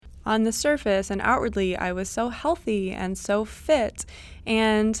On the surface and outwardly, I was so healthy and so fit.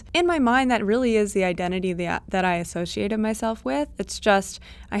 And in my mind, that really is the identity that I associated myself with. It's just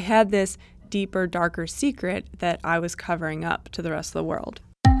I had this deeper, darker secret that I was covering up to the rest of the world.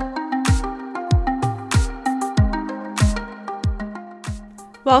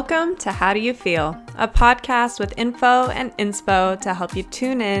 Welcome to How Do You Feel, a podcast with info and inspo to help you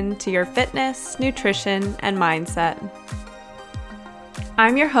tune in to your fitness, nutrition, and mindset.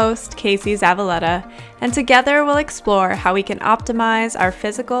 I'm your host, Casey Zavaleta, and together we'll explore how we can optimize our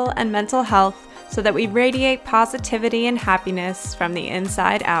physical and mental health so that we radiate positivity and happiness from the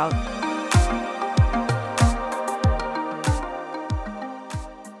inside out.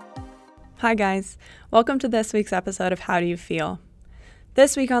 Hi guys, welcome to this week's episode of How Do You Feel?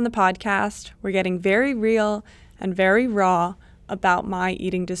 This week on the podcast, we're getting very real and very raw about my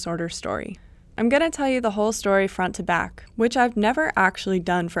eating disorder story. I'm going to tell you the whole story front to back, which I've never actually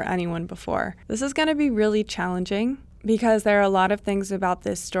done for anyone before. This is going to be really challenging because there are a lot of things about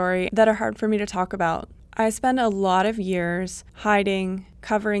this story that are hard for me to talk about. I spent a lot of years hiding,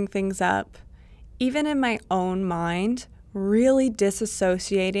 covering things up, even in my own mind, really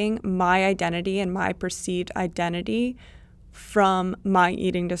disassociating my identity and my perceived identity from my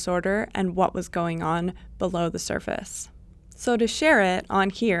eating disorder and what was going on below the surface. So to share it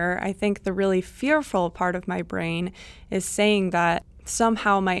on here, I think the really fearful part of my brain is saying that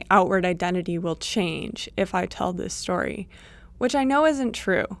somehow my outward identity will change if I tell this story, which I know isn't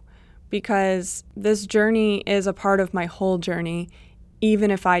true because this journey is a part of my whole journey, even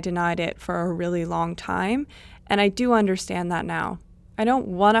if I denied it for a really long time. And I do understand that now. I don't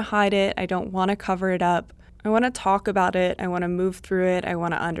want to hide it. I don't want to cover it up. I want to talk about it. I want to move through it. I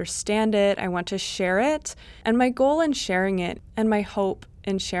want to understand it. I want to share it. And my goal in sharing it and my hope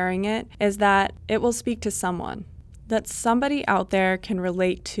in sharing it is that it will speak to someone, that somebody out there can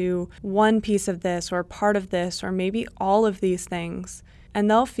relate to one piece of this or part of this or maybe all of these things. And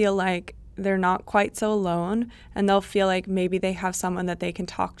they'll feel like they're not quite so alone. And they'll feel like maybe they have someone that they can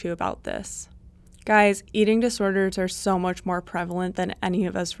talk to about this. Guys, eating disorders are so much more prevalent than any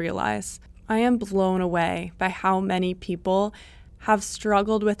of us realize. I am blown away by how many people have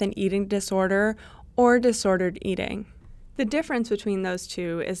struggled with an eating disorder or disordered eating. The difference between those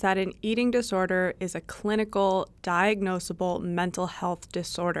two is that an eating disorder is a clinical, diagnosable mental health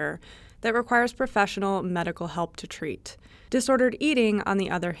disorder that requires professional medical help to treat. Disordered eating, on the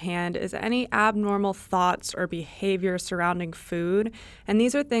other hand, is any abnormal thoughts or behavior surrounding food, and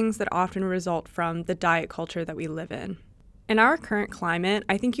these are things that often result from the diet culture that we live in. In our current climate,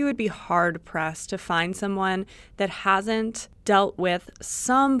 I think you would be hard-pressed to find someone that hasn't dealt with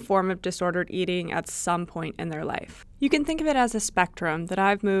some form of disordered eating at some point in their life. You can think of it as a spectrum that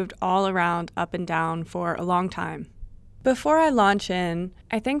I've moved all around, up and down for a long time. Before I launch in,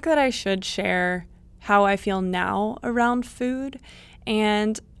 I think that I should share how I feel now around food.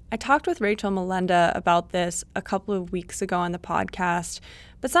 And I talked with Rachel Melenda about this a couple of weeks ago on the podcast.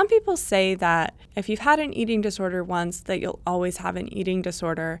 But some people say that if you've had an eating disorder once, that you'll always have an eating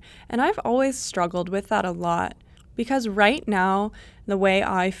disorder. And I've always struggled with that a lot because right now, the way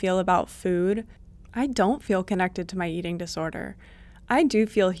I feel about food, I don't feel connected to my eating disorder. I do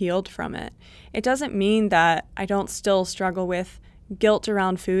feel healed from it. It doesn't mean that I don't still struggle with guilt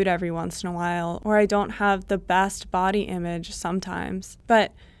around food every once in a while, or I don't have the best body image sometimes.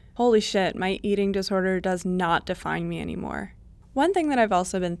 But holy shit, my eating disorder does not define me anymore. One thing that I've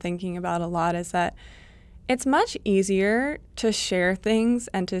also been thinking about a lot is that it's much easier to share things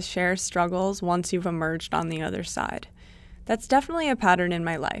and to share struggles once you've emerged on the other side. That's definitely a pattern in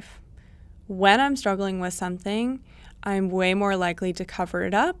my life. When I'm struggling with something, I'm way more likely to cover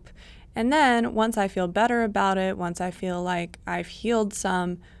it up. And then once I feel better about it, once I feel like I've healed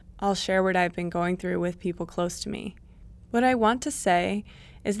some, I'll share what I've been going through with people close to me. What I want to say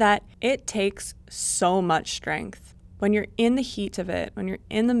is that it takes so much strength when you're in the heat of it, when you're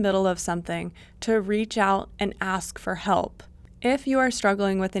in the middle of something, to reach out and ask for help. If you are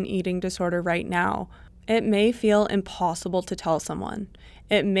struggling with an eating disorder right now, it may feel impossible to tell someone.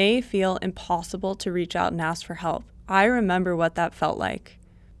 It may feel impossible to reach out and ask for help. I remember what that felt like.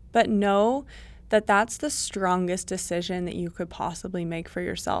 But know that that's the strongest decision that you could possibly make for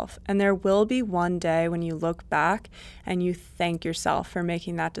yourself. And there will be one day when you look back and you thank yourself for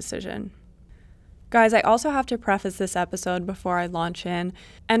making that decision. Guys, I also have to preface this episode before I launch in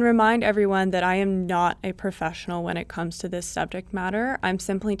and remind everyone that I am not a professional when it comes to this subject matter. I'm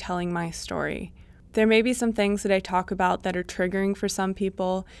simply telling my story. There may be some things that I talk about that are triggering for some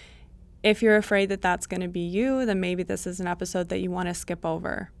people. If you're afraid that that's going to be you, then maybe this is an episode that you want to skip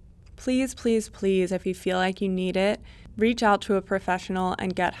over. Please, please, please, if you feel like you need it, reach out to a professional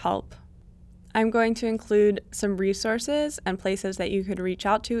and get help. I'm going to include some resources and places that you could reach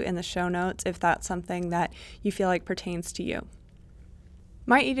out to in the show notes if that's something that you feel like pertains to you.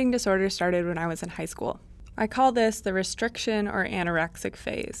 My eating disorder started when I was in high school. I call this the restriction or anorexic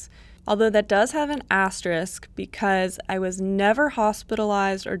phase, although that does have an asterisk because I was never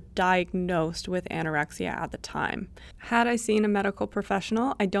hospitalized or diagnosed with anorexia at the time. Had I seen a medical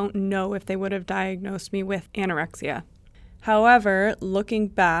professional, I don't know if they would have diagnosed me with anorexia. However, looking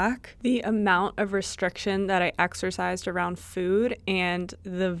back, the amount of restriction that I exercised around food and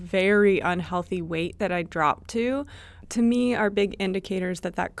the very unhealthy weight that I dropped to me are big indicators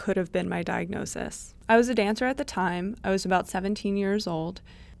that that could have been my diagnosis. I was a dancer at the time. I was about 17 years old,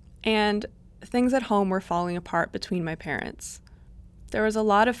 and things at home were falling apart between my parents. There was a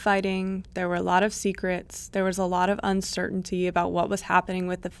lot of fighting, there were a lot of secrets, there was a lot of uncertainty about what was happening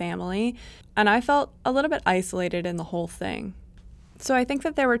with the family, and I felt a little bit isolated in the whole thing. So I think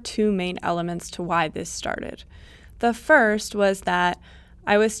that there were two main elements to why this started. The first was that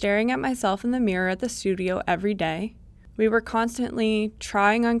I was staring at myself in the mirror at the studio every day. We were constantly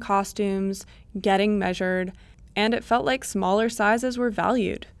trying on costumes, getting measured, and it felt like smaller sizes were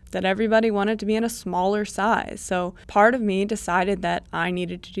valued, that everybody wanted to be in a smaller size. So part of me decided that I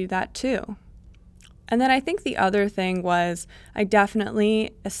needed to do that too. And then I think the other thing was I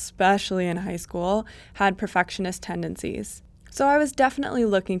definitely, especially in high school, had perfectionist tendencies. So I was definitely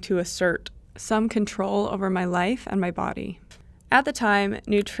looking to assert some control over my life and my body. At the time,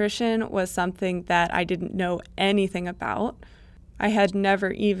 nutrition was something that I didn't know anything about. I had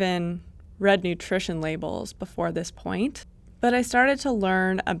never even read nutrition labels before this point. But I started to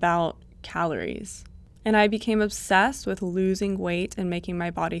learn about calories, and I became obsessed with losing weight and making my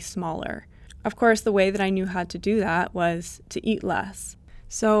body smaller. Of course, the way that I knew how to do that was to eat less.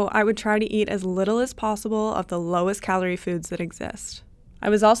 So I would try to eat as little as possible of the lowest calorie foods that exist. I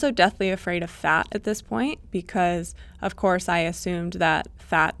was also deathly afraid of fat at this point because, of course, I assumed that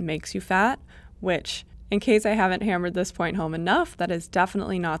fat makes you fat, which, in case I haven't hammered this point home enough, that is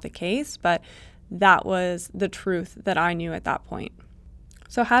definitely not the case, but that was the truth that I knew at that point.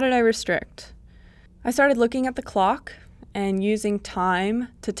 So how did I restrict? I started looking at the clock and using time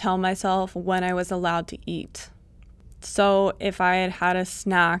to tell myself when I was allowed to eat. So if I had had a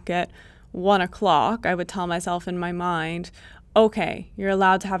snack at 1 o'clock, I would tell myself in my mind, okay, you're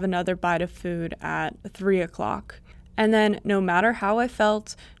allowed to have another bite of food at 3 o'clock. And then no matter how I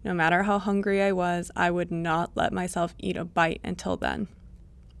felt, no matter how hungry I was, I would not let myself eat a bite until then.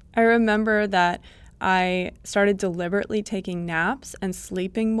 I remember that I started deliberately taking naps and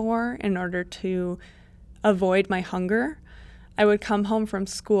sleeping more in order to avoid my hunger. I would come home from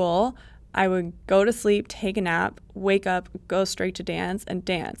school, I would go to sleep, take a nap, wake up, go straight to dance.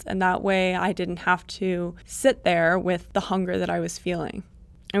 And that way I didn't have to sit there with the hunger that I was feeling.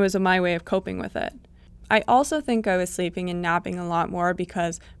 It was my way of coping with it. I also think I was sleeping and napping a lot more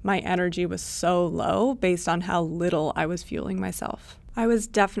because my energy was so low based on how little I was fueling myself. I was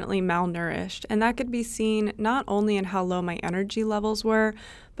definitely malnourished, and that could be seen not only in how low my energy levels were,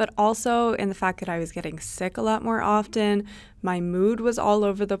 but also in the fact that I was getting sick a lot more often. My mood was all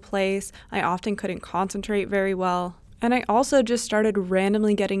over the place. I often couldn't concentrate very well. And I also just started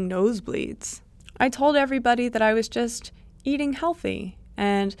randomly getting nosebleeds. I told everybody that I was just eating healthy,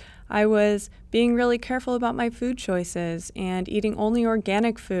 and I was being really careful about my food choices and eating only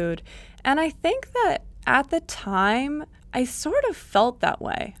organic food. And I think that at the time, I sort of felt that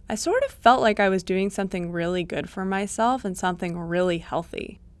way. I sort of felt like I was doing something really good for myself and something really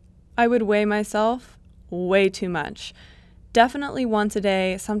healthy. I would weigh myself way too much. Definitely once a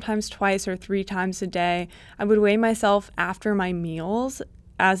day, sometimes twice or 3 times a day. I would weigh myself after my meals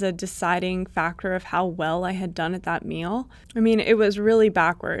as a deciding factor of how well I had done at that meal. I mean, it was really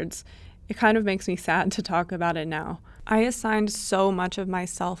backwards. It kind of makes me sad to talk about it now. I assigned so much of my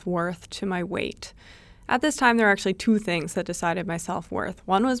self-worth to my weight. At this time, there were actually 2 things that decided my self-worth.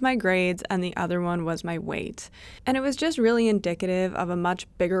 One was my grades, and the other one was my weight. And it was just really indicative of a much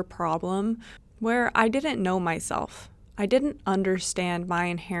bigger problem where I didn't know myself. I didn't understand my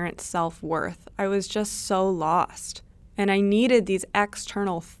inherent self-worth. I was just so lost. And I needed these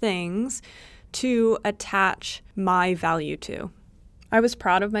external things to attach my value to. I was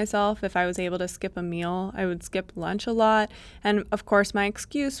proud of myself if I was able to skip a meal. I would skip lunch a lot. And of course, my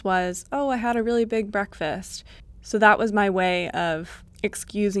excuse was, oh, I had a really big breakfast. So that was my way of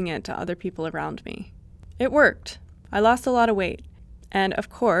excusing it to other people around me. It worked. I lost a lot of weight. And of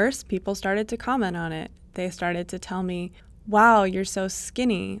course, people started to comment on it. They started to tell me, wow, you're so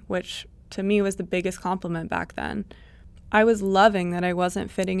skinny, which to me was the biggest compliment back then. I was loving that I wasn't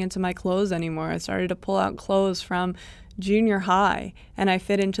fitting into my clothes anymore. I started to pull out clothes from junior high and I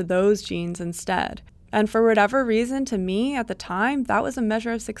fit into those jeans instead. And for whatever reason, to me at the time, that was a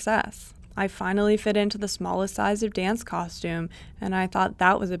measure of success. I finally fit into the smallest size of dance costume, and I thought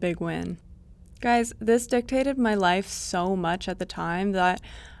that was a big win. Guys, this dictated my life so much at the time that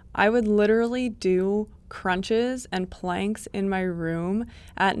I would literally do crunches and planks in my room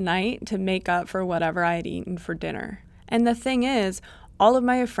at night to make up for whatever I had eaten for dinner. And the thing is, all of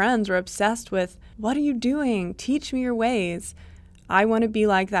my friends were obsessed with, "What are you doing? Teach me your ways." I want to be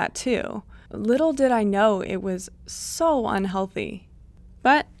like that too. Little did I know it was so unhealthy.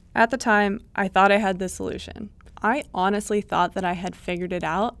 But at the time, I thought I had the solution. I honestly thought that I had figured it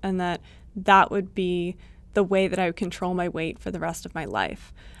out and that would be the way that I would control my weight for the rest of my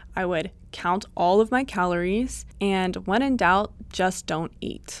life. I would count all of my calories, and when in doubt, just don't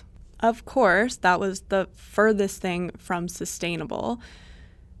eat. Of course, that was the furthest thing from sustainable.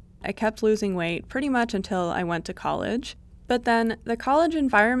 I kept losing weight pretty much until I went to college. But then the college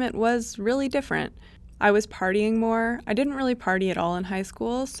environment was really different. I was partying more. I didn't really party at all in high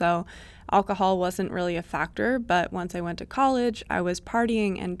school, so alcohol wasn't really a factor. But once I went to college, I was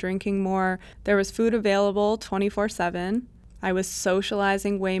partying and drinking more. There was food available 24/7. I was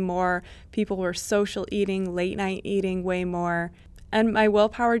socializing way more. People were social eating, late night eating way more. And my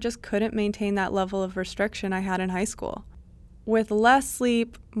willpower just couldn't maintain that level of restriction I had in high school. With less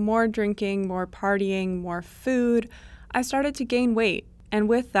sleep, more drinking, more partying, more food, I started to gain weight, and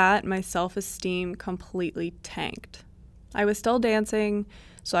with that, my self-esteem completely tanked. I was still dancing,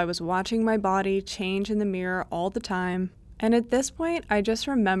 so I was watching my body change in the mirror all the time, and at this point, I just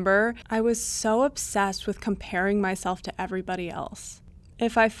remember I was so obsessed with comparing myself to everybody else.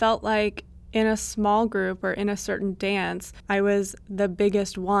 If I felt like in a small group or in a certain dance, I was the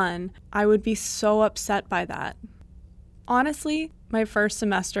biggest one, I would be so upset by that. Honestly, my first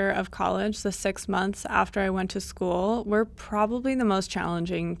semester of college, the 6 months after I went to school, were probably the most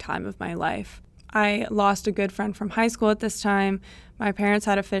challenging time of my life. I lost a good friend from high school at this time. My parents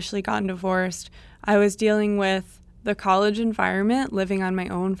had officially gotten divorced. I was dealing with the college environment, living on my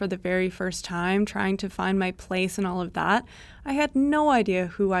own for the very first time, trying to find my place and all of that. I had no idea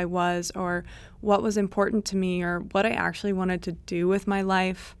who I was or what was important to me or what I actually wanted to do with my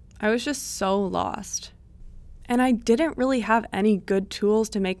life. I was just so lost. And I didn't really have any good tools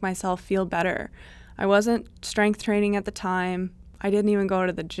to make myself feel better. I wasn't strength training at the time. I didn't even go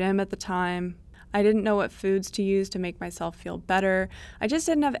to the gym at the time. I didn't know what foods to use to make myself feel better. I just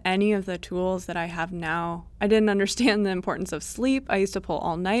didn't have any of the tools that I have now. I didn't understand the importance of sleep. I used to pull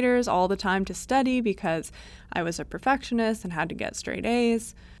all-nighters all the time to study because I was a perfectionist and had to get straight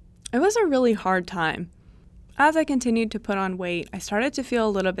A's. It was a really hard time. As I continued to put on weight, I started to feel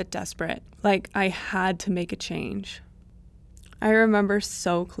a little bit desperate, like I had to make a change. I remember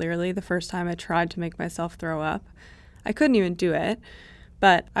so clearly the first time I tried to make myself throw up. I couldn't even do it,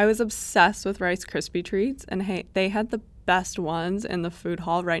 but I was obsessed with Rice Krispie treats, and hey, they had the best ones in the food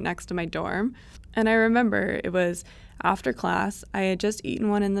hall right next to my dorm. And I remember it was after class. I had just eaten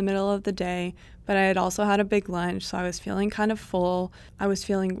one in the middle of the day, but I had also had a big lunch, so I was feeling kind of full. I was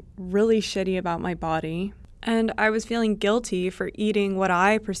feeling really shitty about my body. And I was feeling guilty for eating what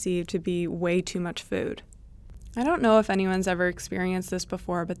I perceived to be way too much food. I don't know if anyone's ever experienced this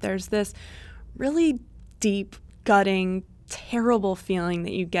before, but there's this really deep, gutting, terrible feeling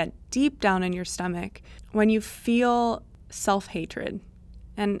that you get deep down in your stomach when you feel self-hatred.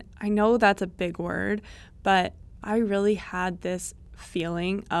 And I know that's a big word, but I really had this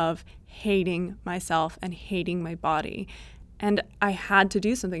feeling of hating myself and hating my body. And I had to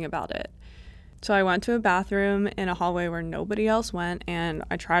do something about it. So I went to a bathroom in a hallway where nobody else went, and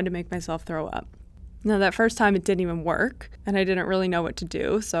I tried to make myself throw up. Now, that first time it didn't even work, and I didn't really know what to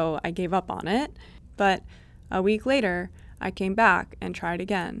do, so I gave up on it. But a week later, I came back and tried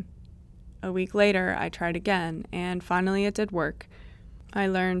again. A week later, I tried again, and finally it did work. I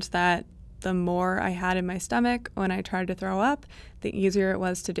learned that the more I had in my stomach when I tried to throw up, the easier it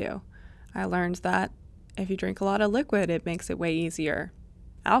was to do. I learned that if you drink a lot of liquid, it makes it way easier.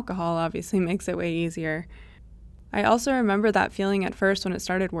 Alcohol obviously makes it way easier. I also remember that feeling at first when it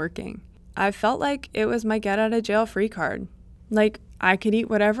started working. I felt like it was my get out of jail free card. Like I could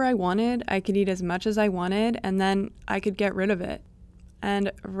eat whatever I wanted, I could eat as much as I wanted, and then I could get rid of it.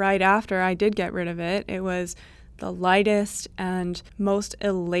 And right after I did get rid of it, it was the lightest and most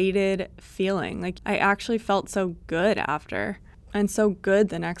elated feeling. Like I actually felt so good after, and so good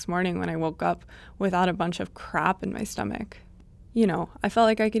the next morning when I woke up without a bunch of crap in my stomach. You know, I felt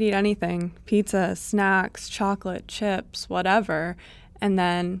like I could eat anything, pizza, snacks, chocolate, chips, whatever, and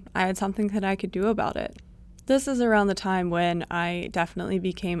then I had something that I could do about it. This is around the time when I definitely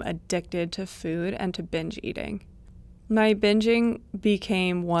became addicted to food and to binge eating. My binging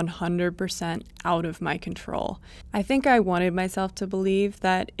became 100% out of my control. I think I wanted myself to believe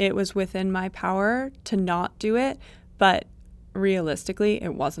that it was within my power to not do it, but realistically,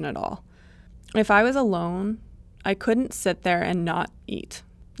 it wasn't at all. If I was alone, I couldn't sit there and not eat.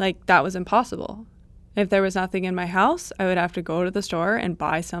 Like, that was impossible. If there was nothing in my house, I would have to go to the store and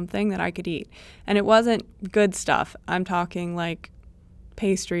buy something that I could eat. And it wasn't good stuff. I'm talking like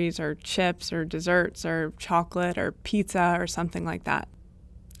pastries or chips or desserts or chocolate or pizza or something like that.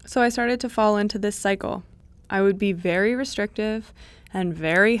 So I started to fall into this cycle. I would be very restrictive and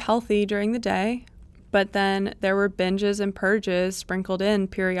very healthy during the day, but then there were binges and purges sprinkled in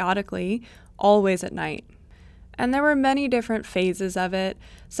periodically, always at night. And there were many different phases of it.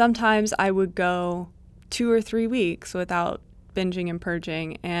 Sometimes I would go 2 or 3 weeks without binging and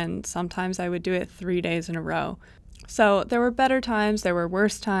purging, and sometimes I would do it 3 days in a row. So there were better times, there were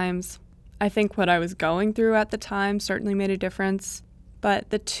worse times. I think what I was going through at the time certainly made a difference. But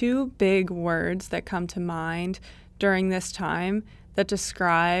the two big words that come to mind during this time that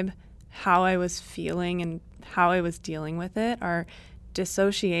describe how I was feeling and how I was dealing with it are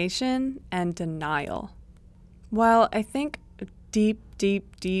dissociation and denial. While I think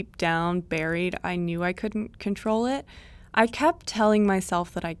deep down buried, I knew I couldn't control it, I kept telling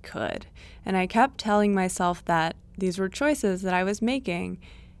myself that I could. And I kept telling myself that these were choices that I was making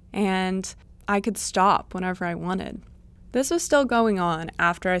and I could stop whenever I wanted. This was still going on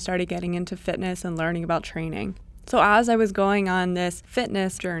after I started getting into fitness and learning about training. So as I was going on this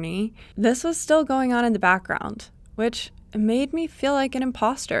fitness journey, this was still going on in the background, which made me feel like an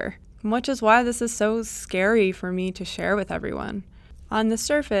imposter, which is why this is so scary for me to share with everyone. On the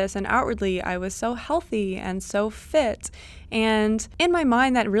surface and outwardly, I was so healthy and so fit. And in my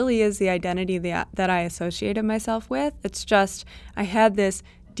mind, that really is the identity that I associated myself with. It's just I had this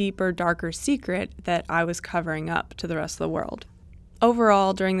deeper, darker secret that I was covering up to the rest of the world.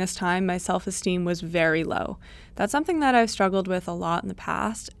 Overall, during this time, my self-esteem was very low. That's something that I've struggled with a lot in the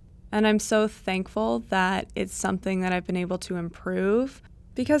past. And I'm so thankful that it's something that I've been able to improve,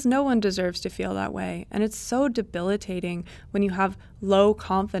 because no one deserves to feel that way. And it's so debilitating when you have low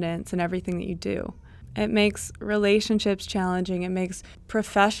confidence in everything that you do. It makes relationships challenging. It makes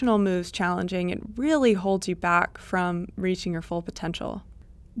professional moves challenging. It really holds you back from reaching your full potential.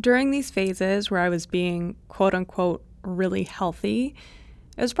 During these phases where I was being quote unquote really healthy,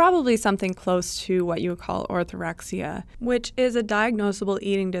 it was probably something close to what you would call orthorexia, which is a diagnosable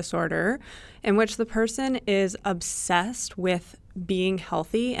eating disorder in which the person is obsessed with being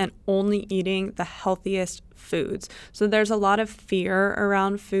healthy and only eating the healthiest foods. So there's a lot of fear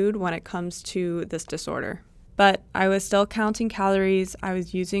around food when it comes to this disorder. But I was still counting calories. I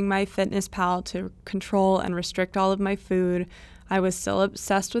was using MyFitnessPal to control and restrict all of my food. I was still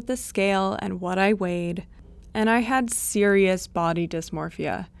obsessed with the scale and what I weighed. And I had serious body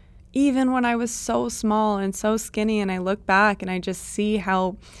dysmorphia. Even when I was so small and so skinny, and I look back and I just see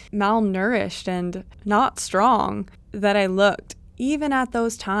how malnourished and not strong that I looked. Even at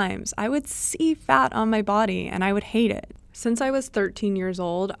those times, I would see fat on my body and I would hate it. Since I was 13 years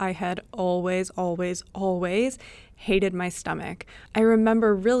old, I had always hated my stomach. I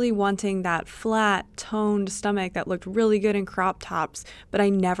remember really wanting that flat, toned stomach that looked really good in crop tops, but I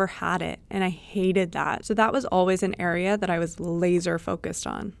never had it, and I hated that. So that was always an area that I was laser focused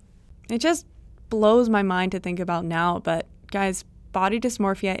on. It just blows my mind to think about now, but guys, body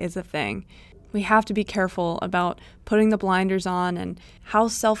dysmorphia is a thing. We have to be careful about putting the blinders on and how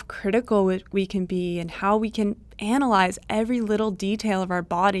self-critical we can be and how we can analyze every little detail of our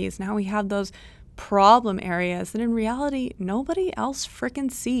bodies and how we have those problem areas that in reality nobody else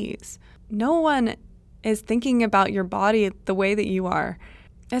frickin' sees. No one is thinking about your body the way that you are,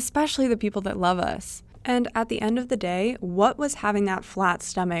 especially the people that love us. And at the end of the day, what was having that flat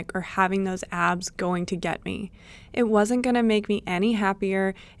stomach or having those abs going to get me? It wasn't going to make me any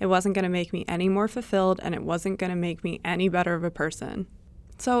happier, it wasn't going to make me any more fulfilled, and it wasn't going to make me any better of a person.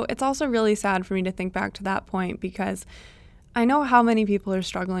 So it's also really sad for me to think back to that point, because I know how many people are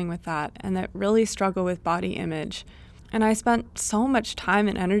struggling with that and that really struggle with body image. And I spent so much time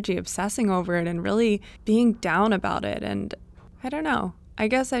and energy obsessing over it and really being down about it. And I don't know, I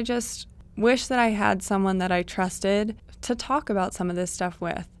guess I just wish that I had someone that I trusted to talk about some of this stuff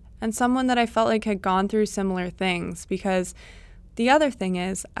with, and someone that I felt like had gone through similar things, because the other thing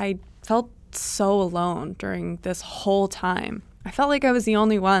is I felt so alone during this whole time. I felt like I was the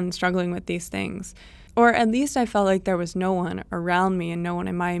only one struggling with these things, or at least I felt like there was no one around me and no one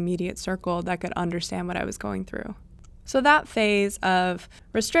in my immediate circle that could understand what I was going through. So that phase of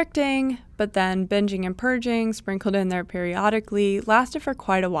restricting, but then binging and purging sprinkled in there periodically lasted for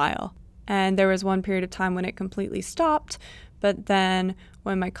quite a while. And there was one period of time when it completely stopped, but then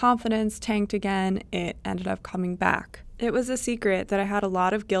when my confidence tanked again, it ended up coming back. It was a secret that I had a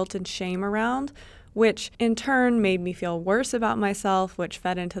lot of guilt and shame around, which in turn made me feel worse about myself, which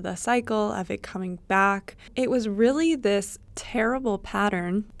fed into the cycle of it coming back. It was really this terrible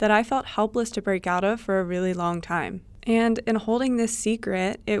pattern that I felt helpless to break out of for a really long time. And in holding this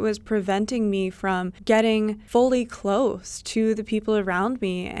secret, it was preventing me from getting fully close to the people around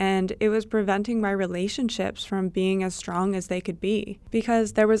me, and it was preventing my relationships from being as strong as they could be.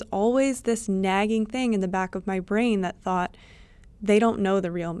 Because there was always this nagging thing in the back of my brain that thought, they don't know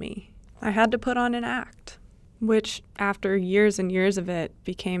the real me. I had to put on an act, which after years and years of it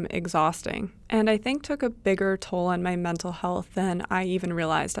became exhausting, and I think took a bigger toll on my mental health than I even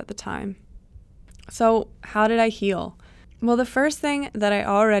realized at the time. So how did I heal? Well, the first thing that I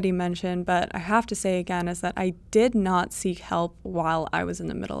already mentioned, but I have to say again, is that I did not seek help while I was in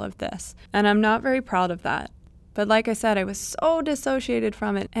the middle of this. And I'm not very proud of that. But like I said, I was so dissociated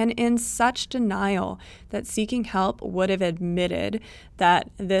from it and in such denial that seeking help would have admitted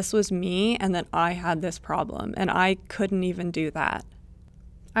that this was me and that I had this problem, and I couldn't even do that.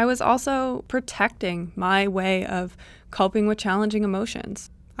 I was also protecting my way of coping with challenging emotions.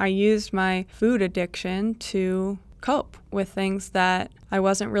 I used my food addiction to cope with things that I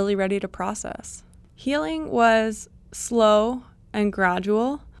wasn't really ready to process. Healing was slow and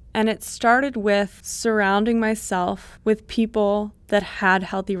gradual, and it started with surrounding myself with people that had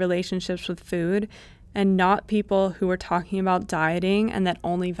healthy relationships with food and not people who were talking about dieting and that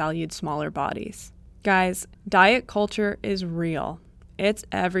only valued smaller bodies. Guys, diet culture is real. It's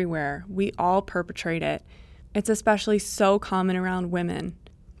everywhere. We all perpetrate it. It's especially so common around women.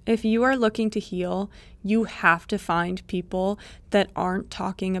 If you are looking to heal, you have to find people that aren't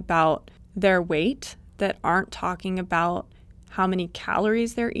talking about their weight, that aren't talking about how many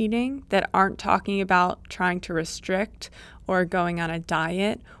calories they're eating, that aren't talking about trying to restrict or going on a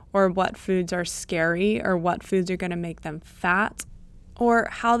diet, or what foods are scary, or what foods are going to make them fat, or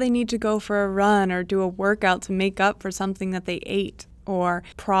how they need to go for a run or do a workout to make up for something that they ate, or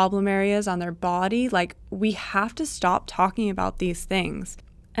problem areas on their body. Like, we have to stop talking about these things.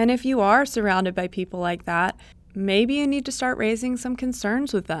 And if you are surrounded by people like that, maybe you need to start raising some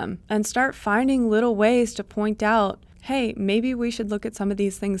concerns with them and start finding little ways to point out, hey, maybe we should look at some of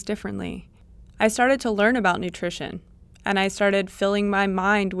these things differently. I started to learn about nutrition, and I started filling my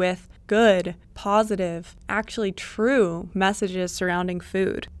mind with good, positive, actually true messages surrounding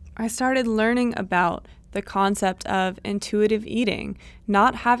food. I started learning about the concept of intuitive eating,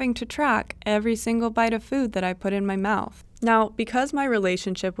 not having to track every single bite of food that I put in my mouth. Now, because my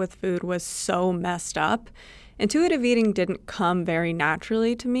relationship with food was so messed up, intuitive eating didn't come very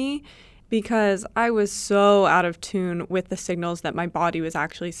naturally to me because I was so out of tune with the signals that my body was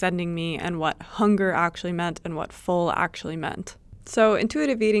actually sending me and what hunger actually meant and what full actually meant. So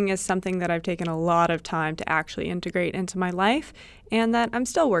intuitive eating is something that I've taken a lot of time to actually integrate into my life and that I'm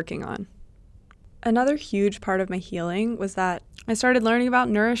still working on. Another huge part of my healing was that I started learning about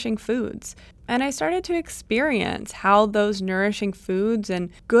nourishing foods. And I started to experience how those nourishing foods and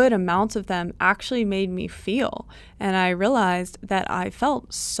good amounts of them actually made me feel. And I realized that I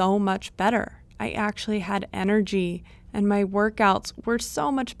felt so much better. I actually had energy, and my workouts were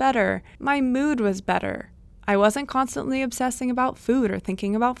so much better. My mood was better. I wasn't constantly obsessing about food or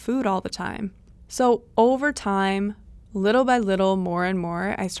thinking about food all the time. So over time, little by little, more and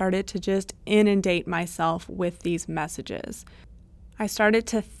more, I started to just inundate myself with these messages. I started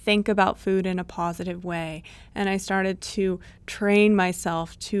to think about food in a positive way, and I started to train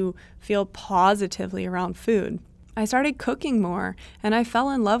myself to feel positively around food. I started cooking more, and I fell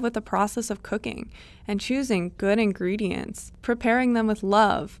in love with the process of cooking and choosing good ingredients, preparing them with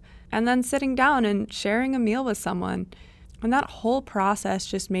love, and then sitting down and sharing a meal with someone. And that whole process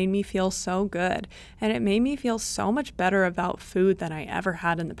just made me feel so good, and it made me feel so much better about food than I ever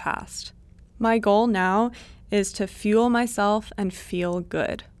had in the past. My goal now is to fuel myself and feel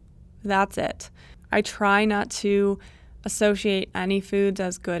good. That's it. I try not to associate any foods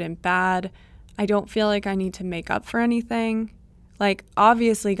as good and bad. I don't feel like I need to make up for anything. Like,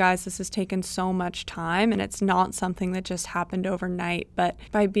 obviously, guys, this has taken so much time and it's not something that just happened overnight. But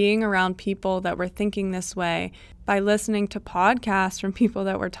by being around people that were thinking this way, by listening to podcasts from people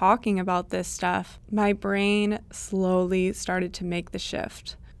that were talking about this stuff, my brain slowly started to make the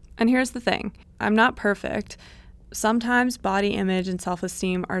shift. And here's the thing, I'm not perfect. Sometimes body image and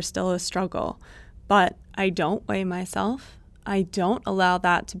self-esteem are still a struggle, but I don't weigh myself. I don't allow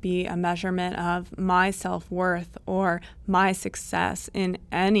that to be a measurement of my self-worth or my success in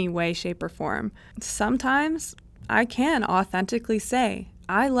any way, shape, or form. Sometimes I can authentically say,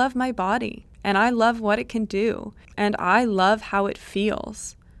 I love my body and I love what it can do and I love how it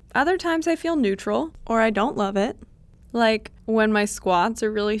feels. Other times I feel neutral or I don't love it. Like when my squats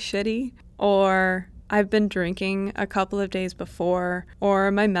are really shitty, or I've been drinking a couple of days before,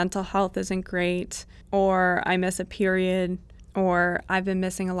 or my mental health isn't great, or I miss a period, or I've been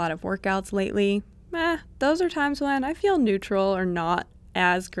missing a lot of workouts lately. Those are times when I feel neutral or not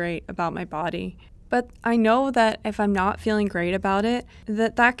as great about my body. But I know that if I'm not feeling great about it,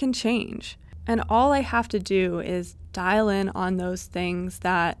 that can change. And all I have to do is dial in on those things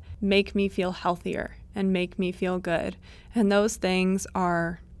that make me feel healthier and make me feel good. And those things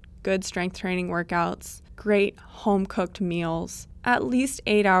are good strength training workouts, great home-cooked meals, at least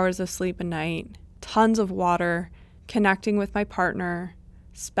 8 hours of sleep a night, tons of water, connecting with my partner,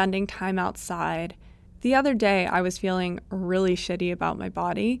 spending time outside. The other day, I was feeling really shitty about my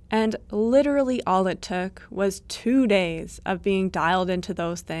body, and literally all it took was 2 days of being dialed into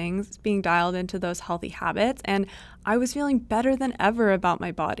those things, being dialed into those healthy habits, and I was feeling better than ever about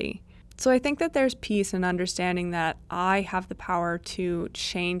my body. So I think that there's peace in understanding that I have the power to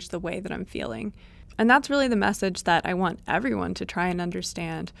change the way that I'm feeling. And that's really the message that I want everyone to try and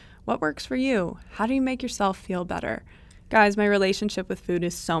understand. What works for you? How do you make yourself feel better? Guys, my relationship with food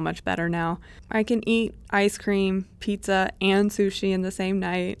is so much better now. I can eat ice cream, pizza, and sushi in the same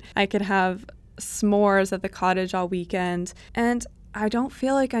night. I could have s'mores at the cottage all weekend, and I don't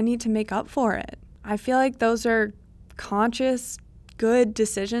feel like I need to make up for it. I feel like those are conscious, good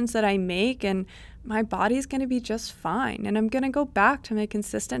decisions that I make, and my body's going to be just fine. And I'm going to go back to my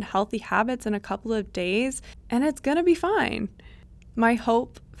consistent healthy habits in a couple of days, and it's going to be fine. My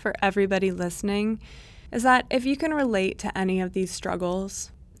hope for everybody listening is that if you can relate to any of these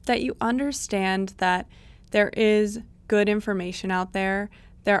struggles, that you understand that there is good information out there.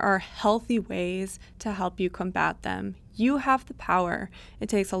 There are healthy ways to help you combat them. You have the power. It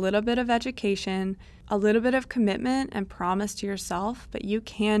takes a little bit of education, a little bit of commitment and promise to yourself, but you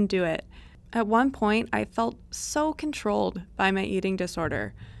can do it. At one point, I felt so controlled by my eating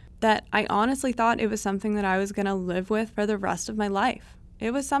disorder that I honestly thought it was something that I was going to live with for the rest of my life.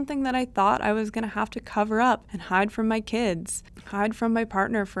 It was something that I thought I was going to have to cover up and hide from my kids, hide from my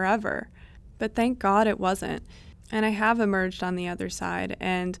partner forever. But thank God it wasn't. And I have emerged on the other side,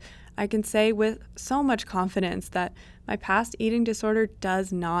 and I can say with so much confidence that my past eating disorder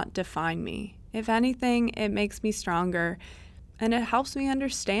does not define me. If anything, it makes me stronger, and it helps me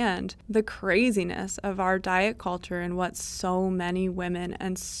understand the craziness of our diet culture and what so many women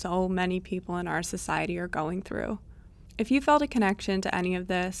and so many people in our society are going through. If you felt a connection to any of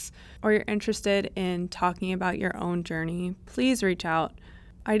this, or you're interested in talking about your own journey, please reach out.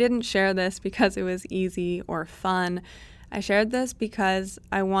 I didn't share this because it was easy or fun. I shared this because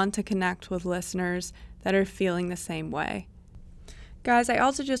I want to connect with listeners that are feeling the same way. Guys, I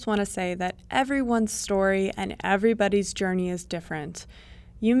also just want to say that everyone's story and everybody's journey is different.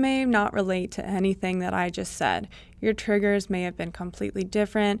 You may not relate to anything that I just said. Your triggers may have been completely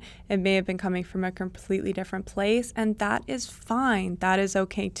different. It may have been coming from a completely different place, and that is fine. That is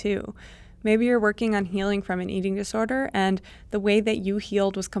okay too. Maybe you're working on healing from an eating disorder, and the way that you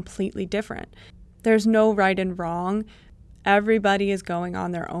healed was completely different. There's no right and wrong. Everybody is going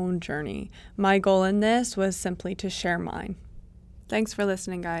on their own journey. My goal in this was simply to share mine. Thanks for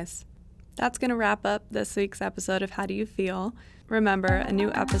listening, guys. That's going to wrap up this week's episode of How Do You Feel? Remember, a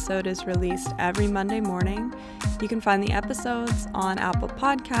new episode is released every Monday morning. You can find the episodes on Apple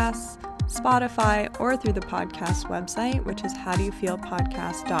Podcasts, Spotify, or through the podcast website, which is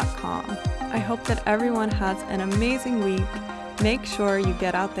howdoyoufeelpodcast.com. I hope that everyone has an amazing week. Make sure you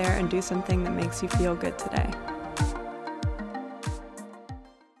get out there and do something that makes you feel good today.